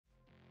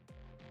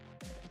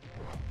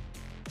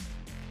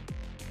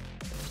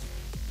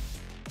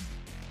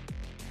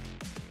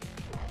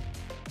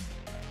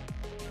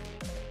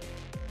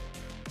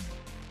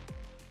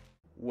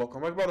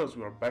Welcome back, brothers.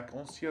 We are back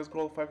on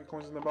CSGO 5k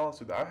coins in the balance.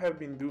 Today I have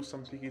been doing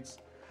some tickets.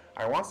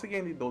 I once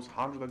again did those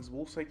 100x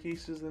bullseye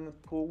cases in the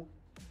pool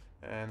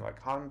and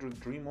like 100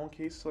 dream on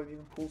cases I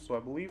didn't pull, so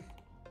I believe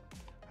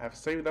I have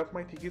saved up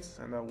my tickets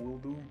and I will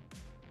do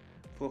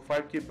full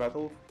 5k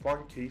battle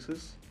fun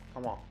cases.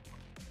 Come on,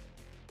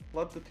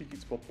 let the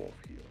tickets pop off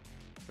here.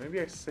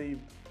 Maybe I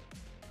saved,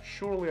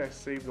 surely I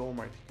saved all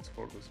my tickets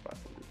for this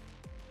battle.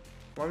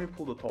 Let me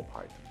pull the top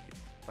item here.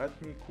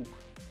 Let me cook.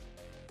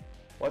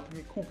 Let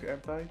me cook,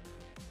 anti.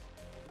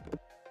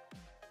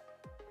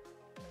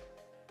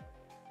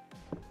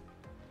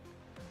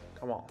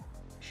 Come on,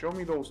 show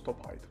me those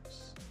top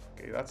items.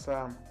 Okay, that's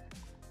a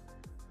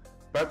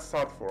bad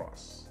start for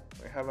us.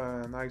 They have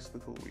a nice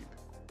little lead.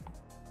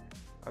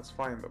 That's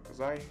fine though,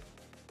 cause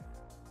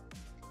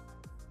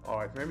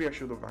alright, maybe I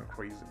should have done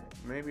crazy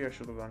mode. Maybe I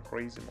should have done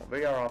crazy mode.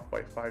 They are up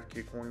by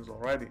 5k coins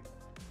already.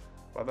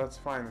 But that's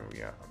fine,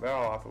 yeah. There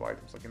are a lot of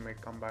items I can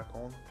make comeback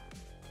on.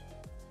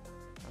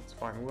 That's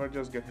fine, we're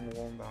just getting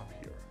warmed up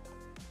here.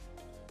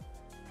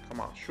 Come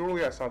on,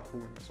 surely I start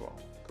pulling as well.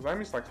 Because I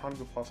missed like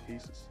 100 plus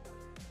cases.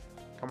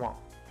 Come on.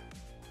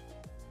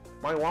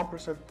 My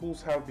 1%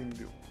 pulls have been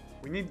due.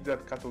 We need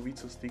that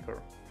Katowice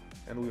sticker.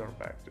 And we are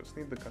back. Just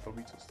need the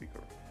Katowice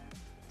sticker.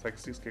 It's like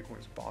 6k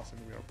coins plus and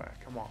we are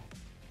back. Come on.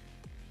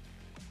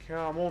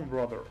 Come on,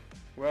 brother.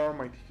 Where are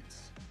my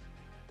tickets?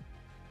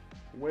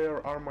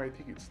 Where are my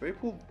tickets? They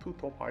pulled 2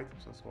 top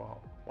items as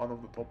well. One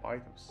of the top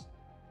items.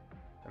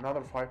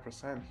 Another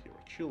 5% here.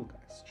 Chill,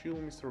 guys. Chill,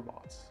 Mr.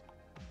 Bots.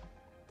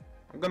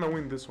 I'm gonna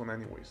win this one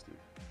anyways, dude.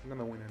 I'm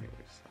gonna win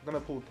anyways. I'm gonna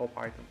pull the top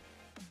item.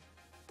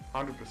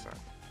 100%.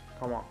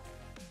 Come on.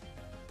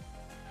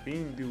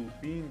 Being due.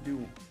 Being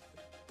due.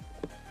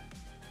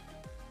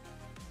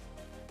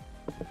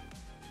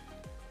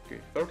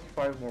 Okay,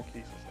 35 more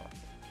cases left.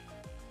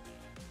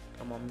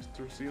 Come on,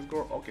 Mr.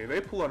 CSGO. Okay,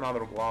 they pull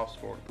another gloves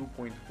for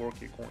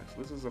 2.4k coins.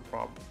 This is a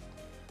problem.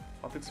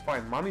 But it's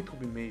fine. Money to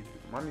be made.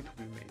 Money to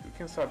be made. We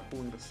can start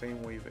pulling the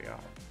same way they are.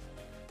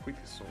 Pretty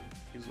soon.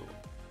 Easily.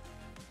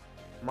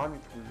 Money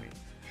to be made.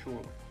 Surely.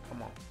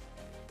 Come on.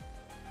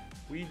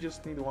 We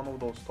just need one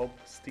of those top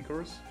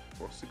stickers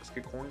for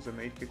 6k coins and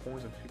 8k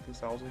coins and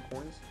 15,000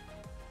 coins.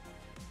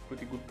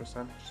 Pretty good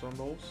percentages on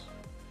those.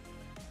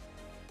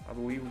 I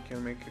believe we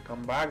can make a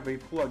comeback. They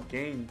pull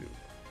again, dude.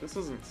 This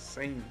is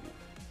insane,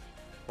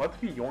 dude. Let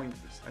me yoink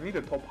this. I need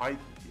a top item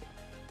here.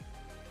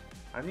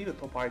 I need a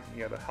top item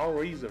here. The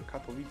Hellraiser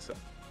Katowice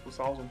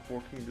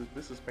 2014, dude.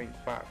 This is paying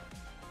fat.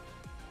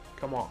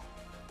 Come on.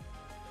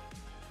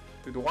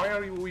 Dude, why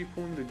are we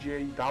pulling the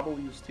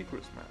JW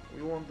stickers, man?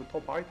 We want the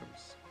top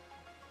items.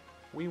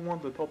 We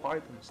want the top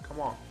items. Come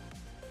on.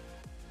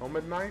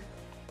 Nomad knife?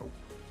 Nope.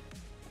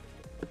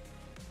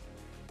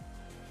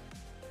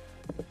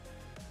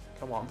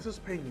 Come on. This is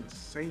paying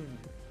insane,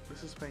 dude.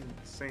 This is paying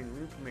insane. We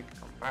need to make a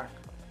comeback.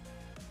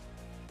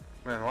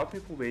 Man, let me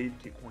pull the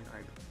 8k coin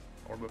item.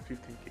 Or the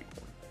 15k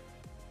coin.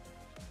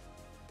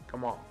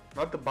 Come on.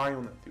 Not the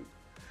bayonet, dude.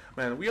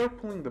 Man, we are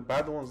pulling the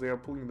bad ones, they are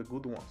pulling the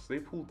good ones. They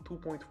pulled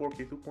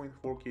 2.4k,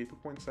 2.4k,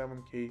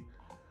 2.7k,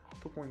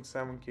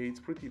 2.7k. It's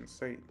pretty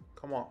insane.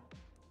 Come on.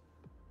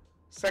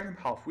 Second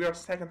half. We are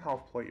second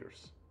half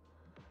players.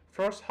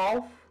 First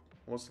half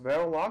was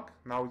their luck.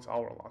 Now it's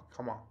our luck.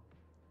 Come on.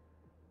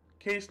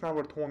 Case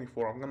number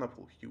 24. I'm gonna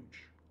pull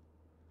huge.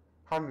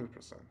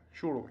 100%.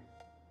 Surely.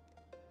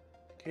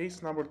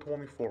 Case number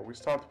 24. We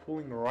start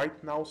pulling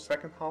right now.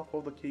 Second half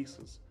of the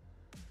cases.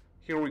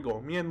 Here we go.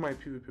 Me and my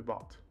PvP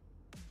bot.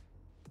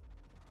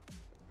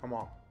 Come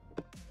on.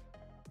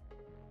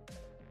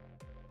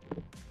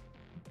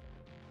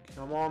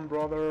 Come on,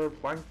 brother.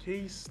 Blank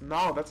case.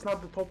 No, that's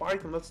not the top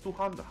item. That's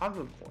 200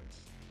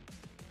 coins.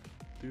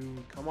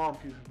 Dude, come on,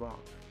 PvP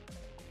bot.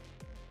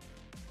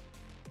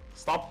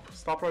 Stop.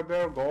 Stop right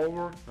there. Go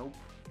over. Nope.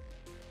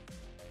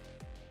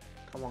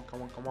 Come on,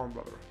 come on, come on,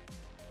 brother.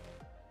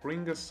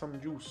 Bring us some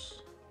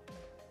juice.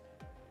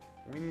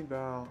 We need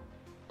a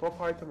top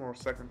item or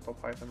second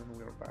top item and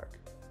we are back.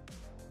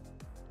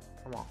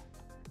 Come on.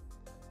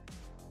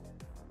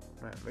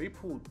 Man, they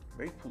pulled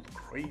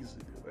crazy,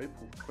 dude. They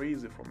pulled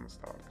crazy from the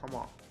start. Come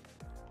on.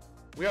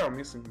 We are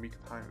missing big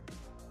time, dude.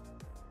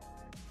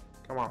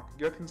 Come on,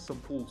 get in some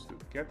pulls,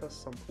 dude. Get us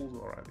some pulls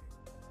already.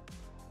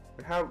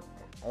 We have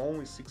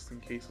only 16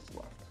 cases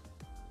left.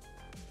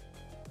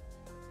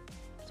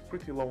 It's a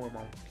pretty low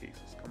amount of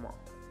cases. Come on.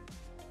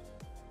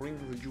 Bring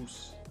the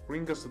juice.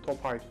 Bring us the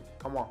top item.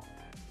 Come on.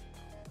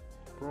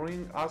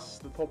 Bring us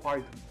the top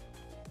item.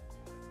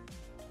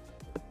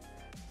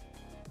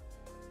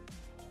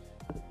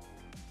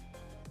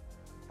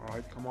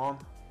 Alright, come on.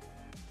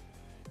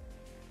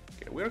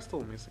 Okay, we are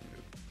still missing,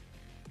 dude.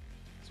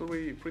 So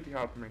we pretty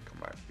hard to make a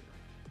comeback here.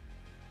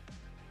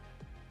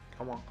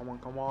 Come on, come on,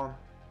 come on.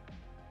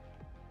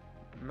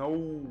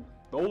 No.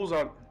 Those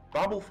are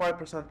double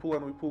 5% pull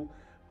and we pull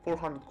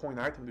 400 coin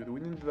item, dude. We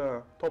need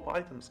the top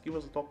items. Give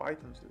us the top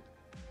items, dude.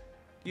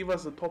 Give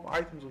us the top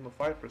items on the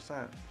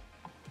 5%.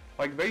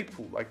 Like they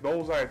pull, like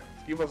those items.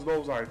 Give us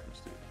those items,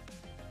 dude.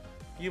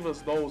 Give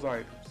us those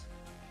items.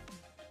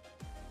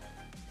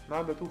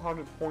 Not the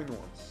 200 coin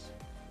ones.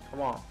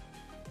 Come on.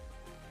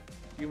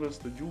 Give us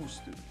the juice,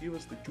 dude. Give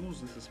us the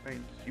juice. This is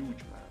paying huge,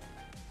 man.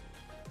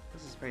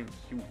 This is paying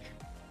huge.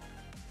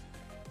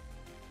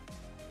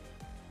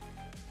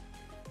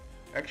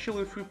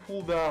 Actually, if we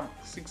pull the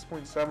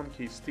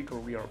 6.7k sticker,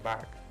 we are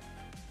back.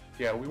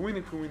 Yeah, we win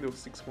if we win the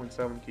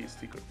 6.7k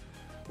sticker.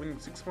 Winning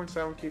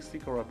 6.7k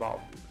sticker or above,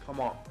 dude. Come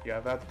on.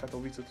 Yeah, that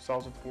Katowice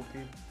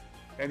 2014.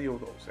 Any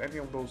of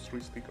those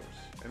 3 stickers,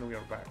 and we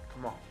are back.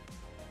 Come on.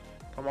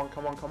 Come on,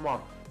 come on, come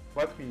on.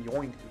 Let me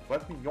yoink, dude.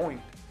 Let me yoink.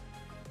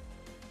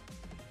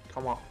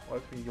 Come on,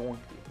 let me yoink,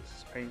 dude. This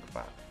is paying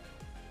fat.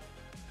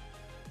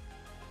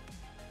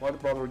 Let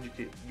brother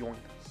GK yoink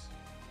this.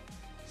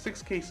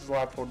 6 cases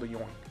left for the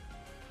yoink.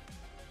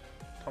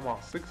 Come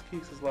on, 6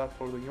 cases left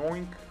for the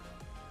yoink.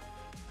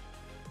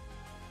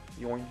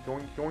 Yoink,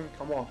 yoink, yoink,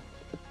 come on.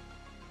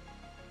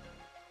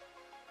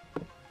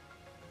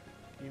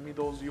 Give me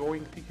those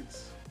yoink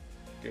tickets.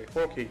 Okay,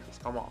 4 cases,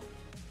 come on.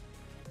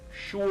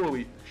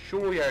 Surely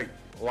I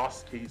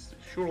lost case.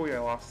 Surely I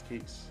lost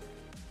case.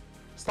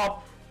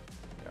 Stop!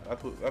 Yeah,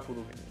 that would have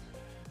been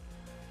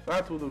it.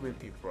 That would have been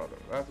it, brother.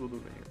 That would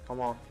have been it.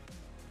 Come on.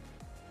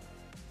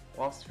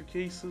 Last few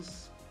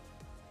cases.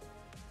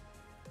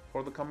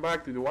 For the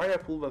comeback, dude. Why I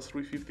pulled the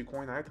 350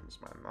 coin items,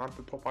 man? Not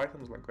the top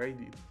items like they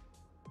did.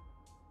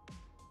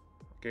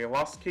 Okay,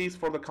 last case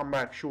for the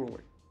comeback,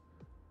 surely.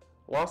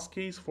 Last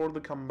case for the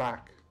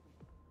comeback.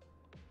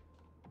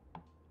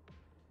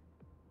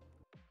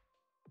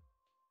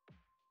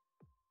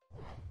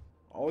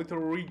 A little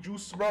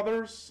rejuice,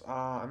 brothers.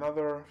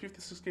 Another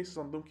 56 cases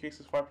on Doom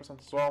cases, 5%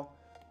 as well.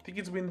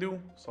 Tickets been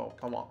due, so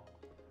come on.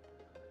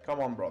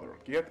 Come on, brother.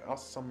 Get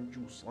us some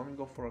juice. Let me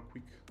go for a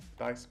quick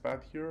dice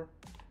bet here.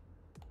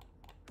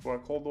 Before I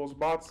call those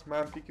bots,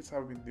 man, tickets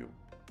have been due.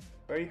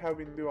 They have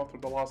been due after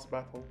the last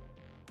battle.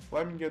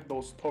 Let me get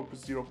those top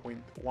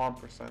 0.1%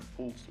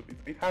 pulls to it.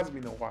 It has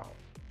been a while.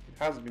 It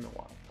has been a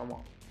while. Come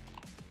on.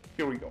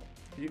 Here we go.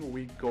 Here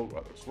we go,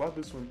 brothers. Let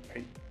this one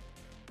pay.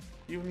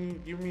 Give me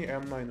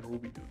M9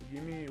 Ruby, dude.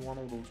 Give me one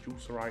of those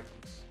juicer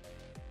items.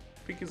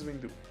 Pick has been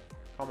due.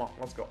 Come on,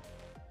 let's go.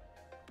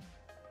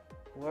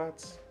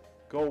 Let's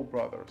go,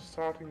 brothers.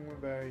 Starting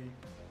with a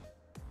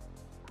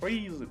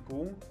crazy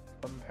pool.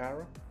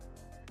 Panther,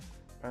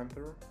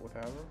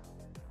 whatever.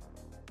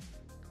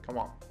 Come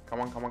on, come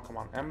on, come on, come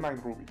on.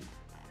 M9 Ruby, dude.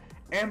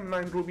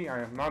 M9 Ruby,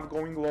 I am not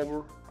going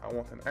lower. I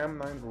want an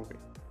M9 Ruby.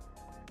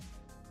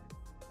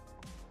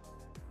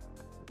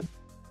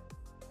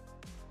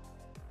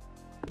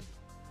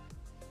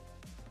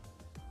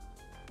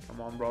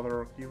 Come on,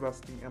 brother, give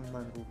us the M9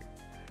 Ruby.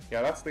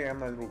 Yeah, that's the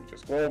M9 Ruby.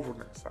 Just go over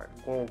next time.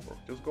 Go over.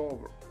 Just go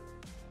over.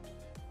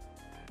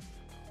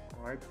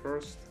 Alright,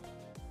 first.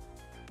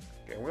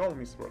 Okay, we all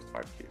missed first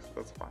 5 cases.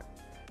 That's fine.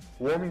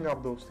 Warming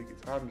up those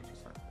tickets, 100%.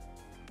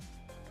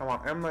 Come on,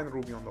 M9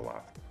 Ruby on the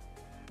left.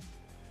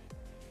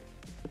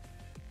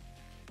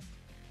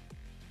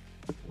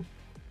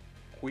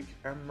 Quick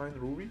M9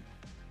 Ruby.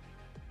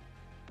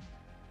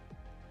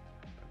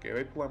 Okay,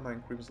 they pull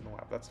M9 Crimson on the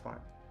left. That's fine.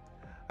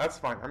 That's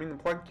fine. I mean, in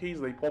one case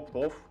they popped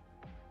off.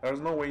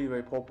 There's no way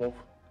they pop off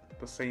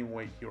the same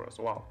way here as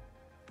well.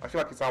 I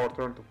feel like it's our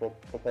turn to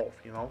pop off,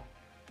 you know?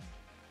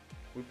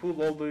 We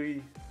pulled all the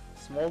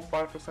small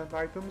 5%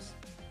 items.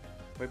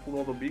 They pulled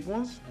all the big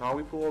ones. Now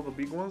we pull all the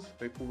big ones.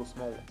 They pull the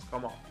small ones.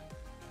 Come on.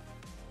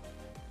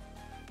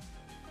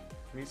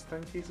 Missed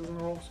 10 cases in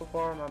a row so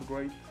far. Not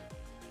great.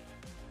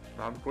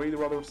 Not great,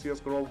 rather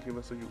CSGoroll, give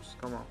us a use.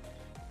 Come on.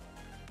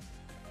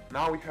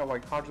 Now we have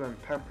like 110%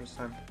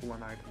 pull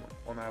an item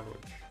on average.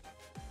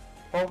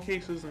 12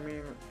 cases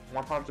mean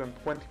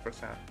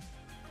 120%.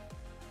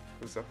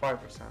 It's a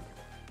 5%.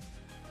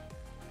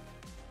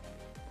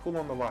 Pull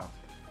on the left.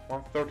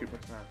 130%.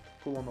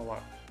 Pull on the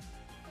left.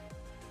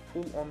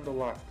 Pull on the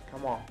left.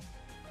 Come on.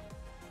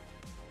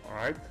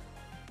 Alright.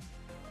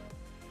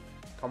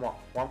 Come on.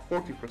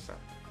 140%.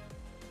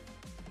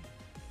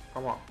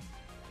 Come on.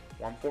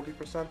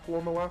 140% pull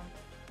on the left.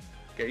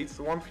 Okay, it's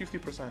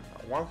 150%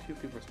 now.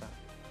 150%.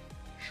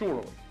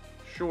 Surely.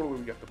 Surely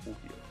we get the pull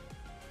here.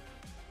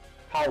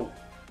 How?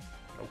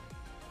 Nope.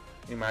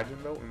 Imagine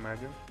though.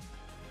 Imagine.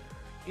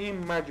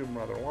 Imagine,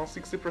 brother.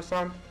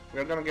 160%. We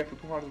are gonna get to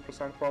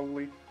 200%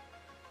 probably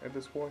at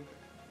this point.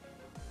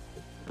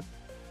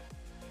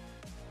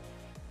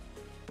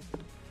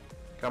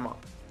 Come on.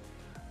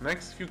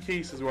 Next few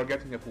cases we are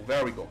getting a pull.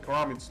 There we go.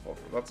 Pyramid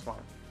Slaughter. That's fine.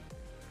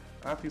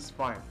 That is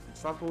fine.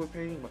 It's not really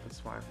paying, but it's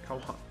fine.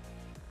 Come on.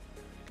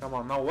 Come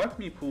on. Now let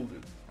me pull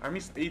it. I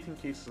missed 18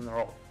 cases in a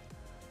row.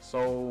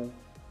 So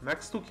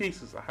next 2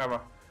 cases I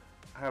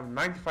have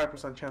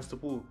 95% chance to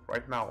pull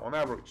right now on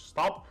average.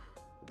 Stop.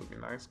 It would be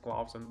nice.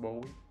 Gloves and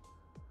Bowie.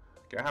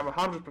 Okay, I have a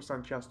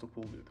 100% chance to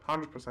pull it.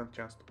 100%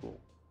 chance to pull.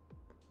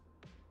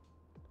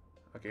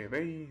 Okay,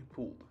 they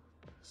pulled.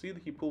 See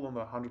that he pulled on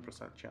the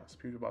 100% chance.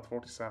 About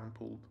 47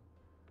 pulled.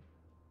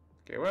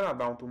 Okay, we're not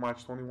down too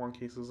much. 21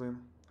 cases in.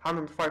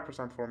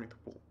 105% for me to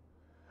pull.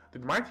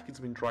 Did my tickets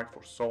been dry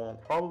for so long?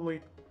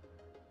 Probably.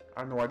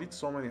 I don't know, I did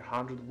so many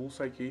 100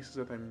 bullseye cases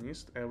that I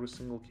missed every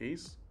single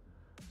case.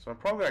 So I'm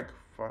probably like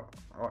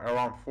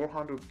around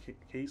 400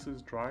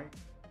 cases dry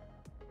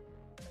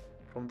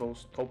from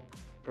those top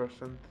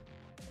percent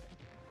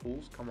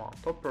pools. Come on,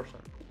 top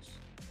percent pools,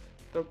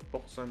 top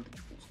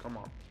percentage pools. Come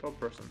on, top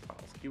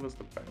percentiles. Give us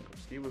the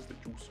bangers, give us the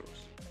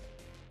juicers.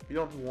 We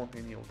don't want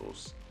any of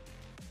those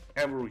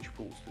average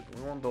pools, dude.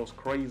 We want those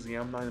crazy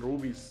M9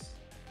 rubies,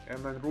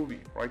 M9 ruby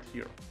right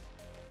here,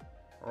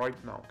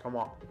 right now. Come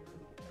on.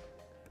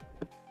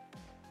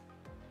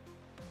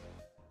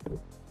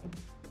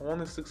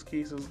 Only 6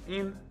 cases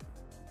in.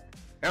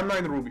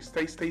 M9 ruby,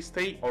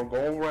 stay, or go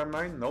over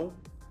M9. No,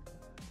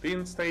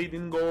 didn't stay,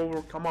 didn't go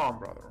over. Come on,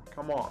 brother,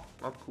 come on,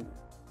 not cool.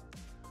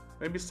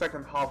 Maybe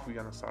second half we're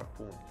gonna start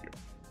pulling here.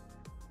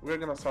 We're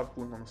gonna start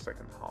pulling on the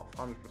second half,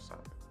 100%.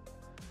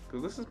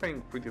 Because this is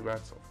paying pretty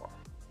bad so far.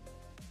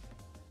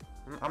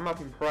 I'm not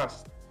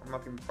impressed.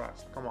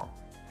 Come on.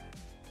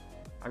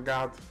 I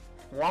got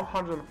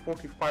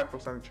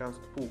 145% chance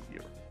to pull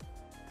here.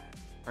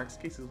 Next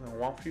case is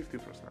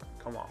 150%.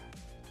 Come on.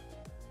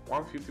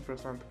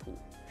 150% pull.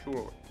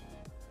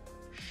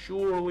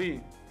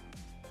 Surely.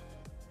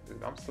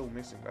 Dude, I'm still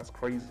missing. That's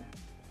crazy.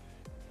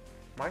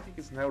 My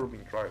ticket's never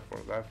been tried for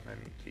that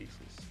many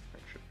cases,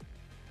 actually.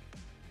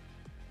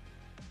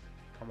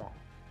 Come on.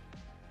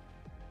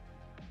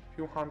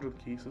 Few hundred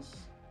cases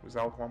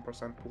without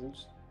 1%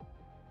 pulls.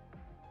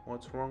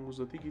 What's wrong with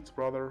the tickets,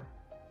 brother?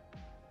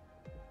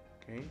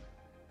 Okay.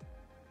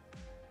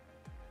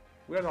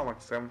 We are down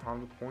like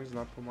 700 points,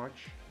 not too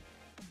much.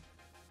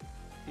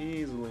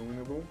 Easily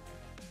winnable.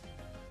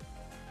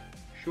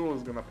 Sure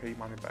is gonna pay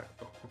money back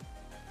though.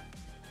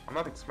 I'm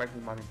not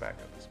expecting money back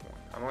at this point.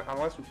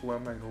 Unless we pull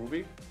M9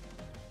 Ruby,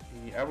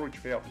 the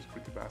average payout is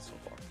pretty bad so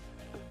far.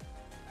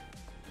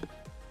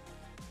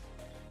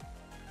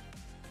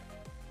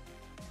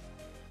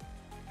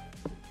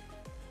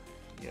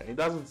 Yeah, it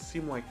doesn't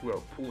seem like we're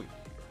pulling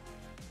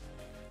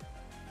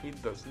here.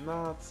 It does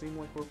not seem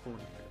like we're pulling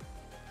here.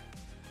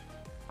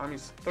 I mean,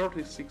 it's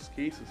 36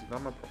 cases and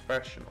I'm a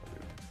professional,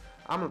 dude.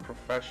 I'm a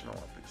professional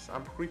at this.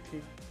 I'm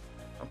pretty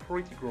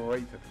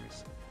great at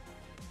missing.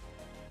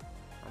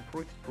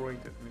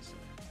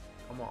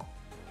 Come on.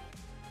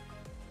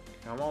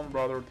 Come on,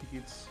 brother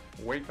tickets.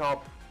 Wake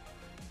up.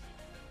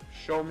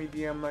 Show me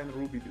the M9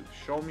 Ruby, dude.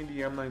 Show me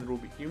the M9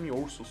 Ruby. Give me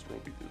Ursus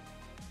Ruby, dude.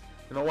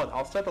 You know what?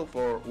 I'll settle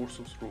for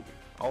Ursus Ruby.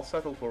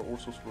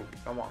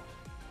 Come on.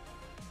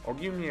 Or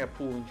give me a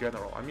pull in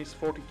general. I missed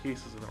 40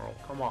 cases in a row.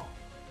 Come on.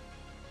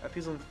 That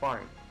isn't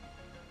fine.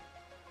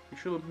 You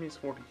should have missed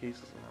 40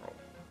 cases in a row.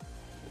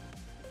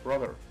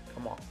 Brother,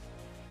 come on.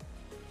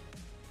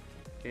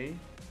 Okay.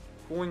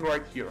 Pulling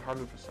right here,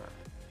 100%.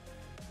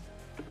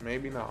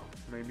 Maybe not.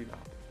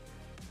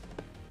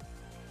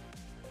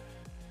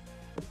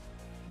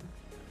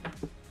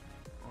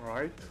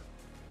 Alright.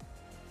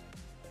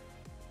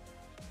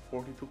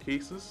 42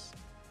 cases.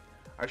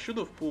 I should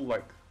have pulled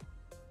like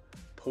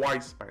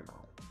twice by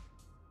now.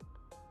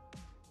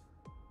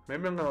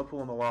 Maybe I'm gonna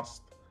pull on the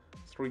last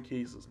 3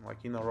 cases,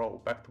 like in a row,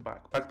 back to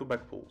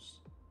back pulls.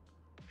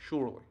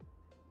 Surely.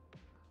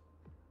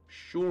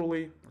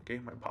 Okay,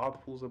 my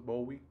bot pulls a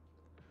Bowie.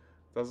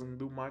 Doesn't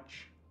do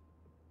much.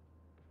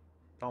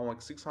 Down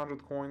like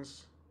 600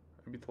 coins,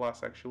 a bit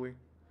less actually.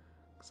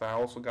 Because I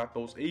also got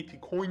those 80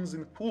 coins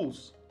in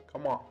pulls.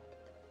 Come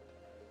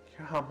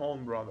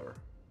on, brother.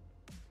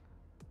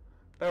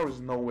 There is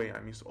no way I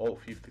miss all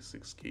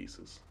 56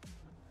 cases.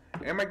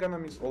 Am I gonna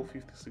miss all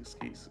 56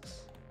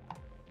 cases?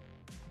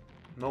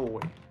 No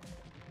way.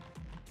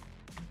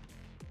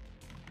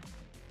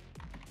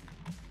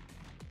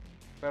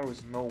 There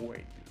is no way,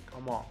 dude.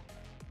 Come on.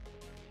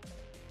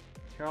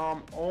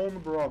 Come on,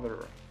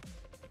 brother.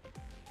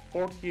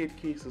 48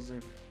 cases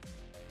in.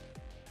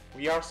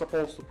 We are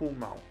supposed to pull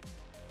now.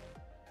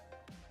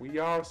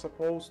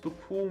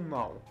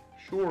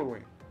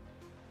 Surely.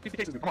 50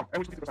 cases, dude. Come on,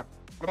 average 50%. I'm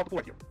about to pull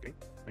right here, okay?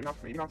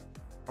 Maybe not.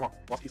 Come on,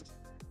 last cases.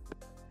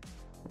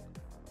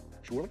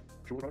 Surely,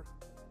 brother.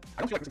 I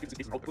don't feel like missing 56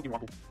 cases in a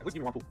row. At least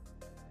give me one pull.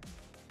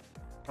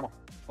 Come on,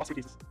 last 3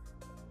 cases.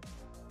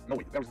 No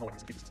way, there is no way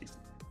missing 56 cases.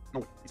 No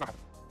way, it's not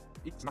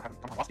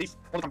happening. Come on, last case. I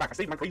want to come back. I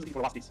saved my crazy for the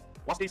last case.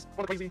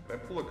 For the crazy. I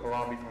pull a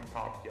Karabi from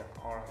top, yeah,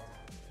 alright.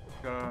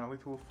 Got a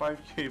little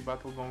 5k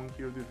battle going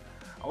here, dude.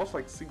 I lost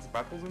like 6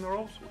 battles in a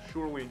row, so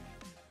surely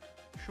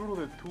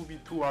the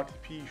 2v2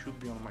 RTP should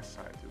be on my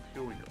side, dude.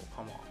 Here we go,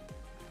 come on.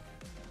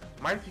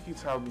 My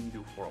tickets have been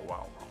due for a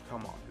while now,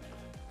 come on, dude.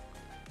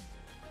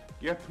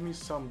 Get me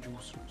some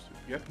juicers,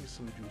 dude.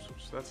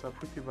 That's a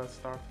pretty bad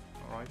start,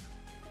 alright.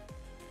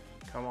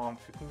 Come on,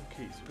 15k.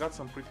 We got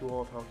some pretty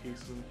volatile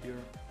cases in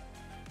here.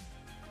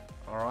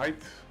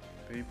 Alright,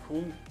 they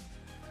pull.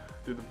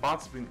 Dude, the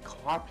bot's been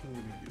clapping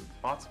me, dude.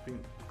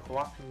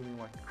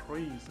 Like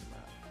crazy,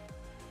 man.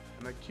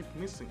 And I keep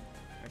missing.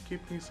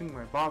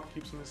 My bot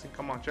keeps missing.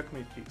 Come on,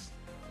 checkmate case.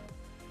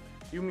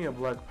 Give me a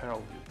black pearl,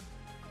 dude.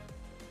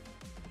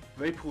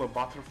 They pull a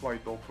butterfly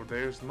doper.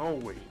 There's no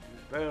way,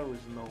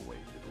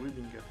 dude. We've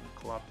been getting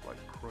clapped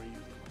like crazy,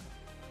 man.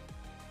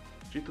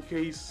 G2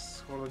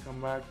 case for the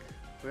comeback.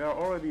 They are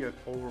already at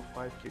over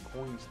 5k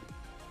coins, dude.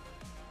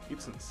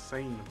 It's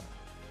insane, man.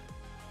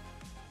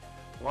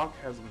 Luck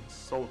has been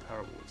so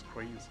terrible, it's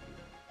crazy.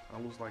 I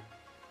was like,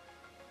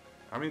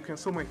 I mean, you can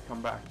still make a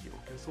comeback here. You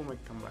can still make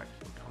a comeback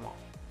here. Come on.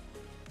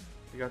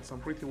 You got some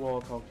pretty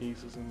volatile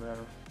cases in there.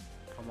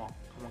 Come on,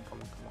 come on, come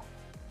on, come on.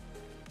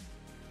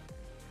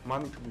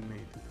 Money to be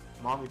made, dude.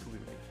 Money to be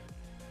made.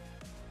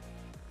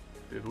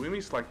 Dude, we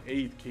missed like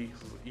 8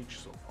 cases each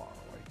so far.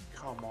 Like,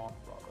 come on,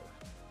 brother.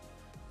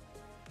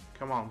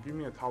 Come on, give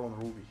me a Talon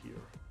Ruby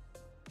here.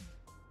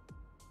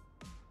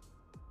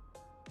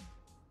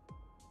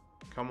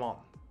 Come on.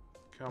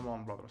 Come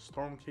on, brother.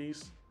 Storm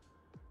case.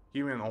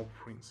 Give me an Op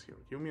Prince here.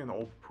 Give me an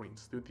Op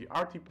Prince. Dude, the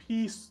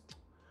RTPs.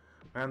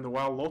 Man, the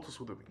Wild Lotus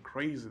would have been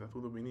crazy. That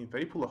would have been it.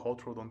 They pull a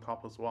Hot Rod on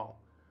top as well.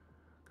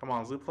 Come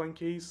on, Zipline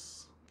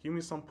case. Give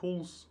me some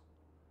pulls.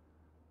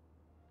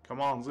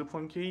 Come on,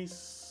 Zipline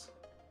case.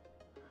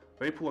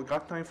 They pull a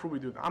God Knife Ruby,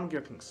 dude. I'm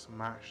getting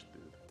smashed,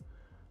 dude.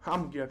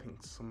 I'm getting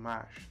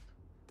smashed.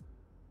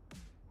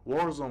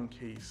 Warzone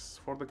case.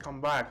 For the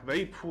comeback,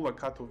 they pull a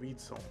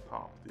Katowice on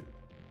top, dude.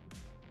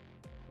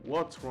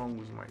 What's wrong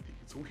with my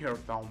tickets? We are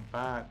down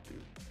bad,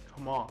 dude.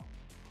 Come on.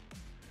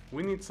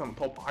 We need some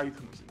top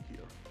items in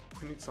here.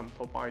 We need some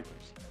top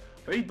items.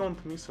 They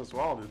don't miss as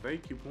well, dude. They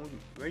keep winning.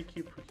 They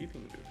keep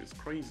hitting, dude. It's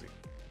crazy.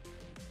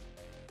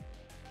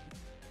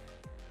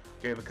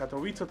 Okay, the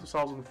Katowice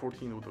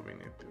 2014 would have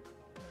been it, dude.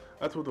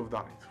 That would have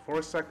done it. For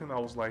a second I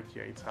was like,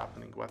 yeah, it's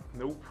happening, but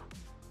nope.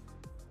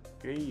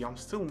 Okay, I'm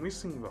still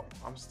missing though.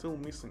 I'm still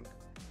missing.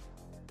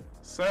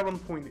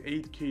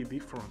 7.8k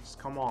difference,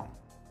 come on.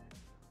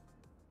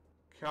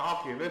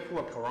 Okay, they pull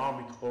a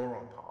Karambit Core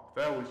on top.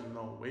 There was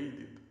no way,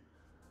 dude.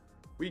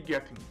 We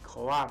getting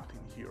clapped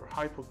in here.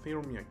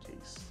 Hypothermia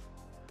case.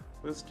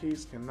 This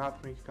case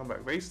cannot make a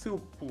comeback. They still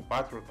pull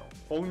Battle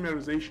though.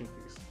 Polymerization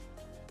case.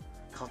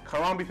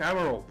 Karambit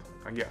Emerald,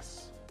 I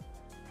guess.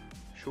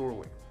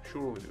 Surely,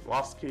 surely.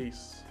 Last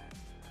case.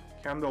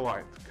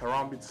 Candlelight.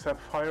 Karambit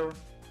Sapphire.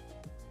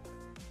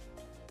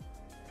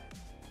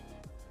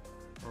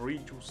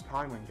 Rejuice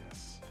time, I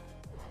guess.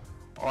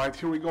 Alright,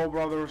 here we go,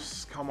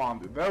 brothers. Come on,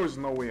 dude. There is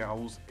no way I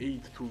lose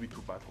 8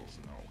 2v2 battles.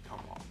 No, come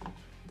on, dude.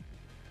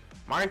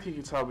 My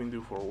tickets have been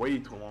due for way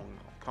too long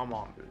now. Come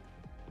on, dude.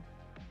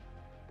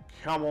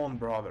 Come on,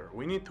 brother.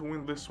 We need to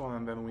win this one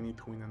and then we need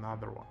to win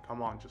another one.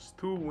 Come on, just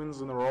 2 wins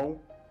in a row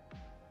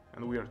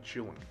and we are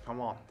chilling. Come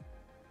on.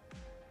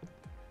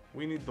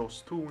 We need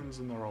those 2 wins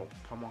in a row.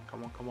 Come on,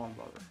 come on, come on,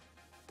 brother.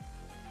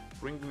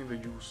 Bring me the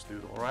juice,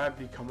 dude.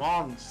 Already, come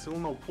on. Still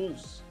no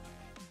pulls.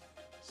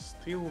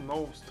 Still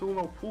no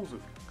pulls,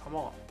 dude. Come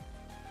on.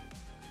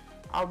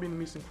 I've been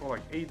missing for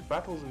like 8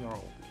 battles in a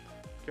row,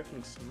 dude.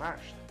 Getting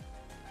smashed.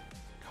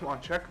 Come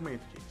on, checkmate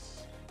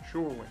case.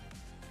 Surely.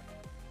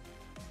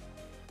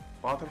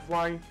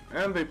 Butterfly,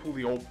 and they pull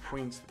the old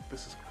prince.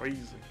 This is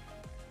crazy.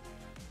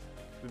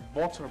 The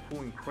bots are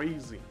pulling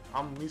crazy.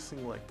 I'm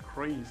missing like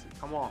crazy.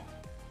 Come on.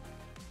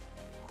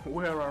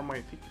 Where are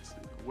my tickets,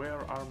 dude? Where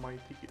are my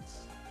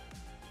tickets?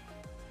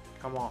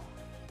 Come on.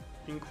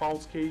 Pink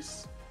Clouds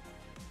case.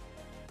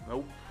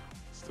 Nope.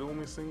 Still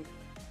missing.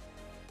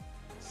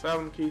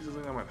 7 cases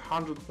in. I'm at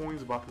 100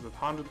 coins. But is at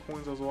 100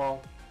 coins as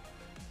well.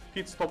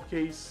 Pit stop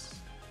case.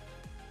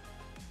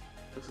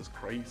 This is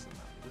crazy,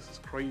 man. This is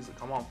crazy.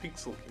 Come on,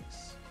 pixel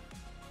case.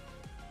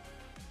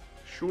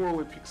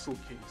 Surely pixel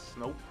case.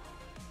 Nope.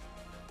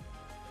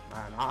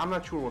 Man, I'm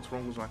not sure what's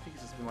wrong with my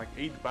tickets. It's been like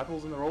 8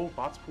 battles in a row.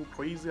 Bots pull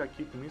crazy. I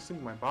keep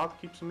missing. My bot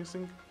keeps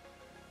missing.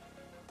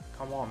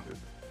 Come on, dude.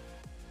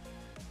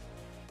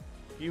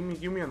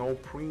 Give me an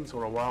old prince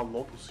or a wild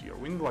lotus here.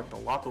 We need like a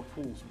lot of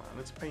pulls, man.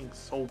 It's paying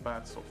so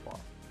bad so far.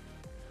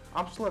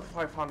 I'm still at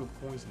 500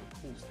 coins in the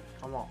pulls,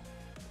 dude. Come on.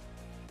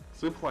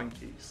 Zipline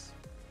case.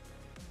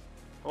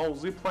 Oh,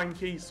 zipline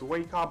case,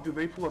 wake up, dude.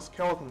 They pull a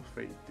skeleton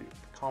fate, dude.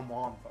 Come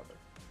on, brother.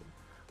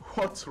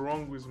 What's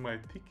wrong with my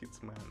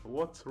tickets, man?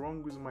 What's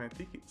wrong with my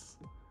tickets?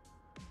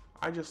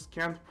 I just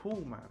can't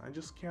pull, man. I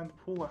just can't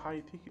pull a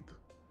high ticket.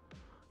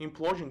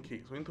 Implosion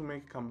case. We need to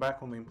make a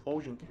comeback on the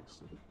implosion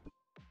case.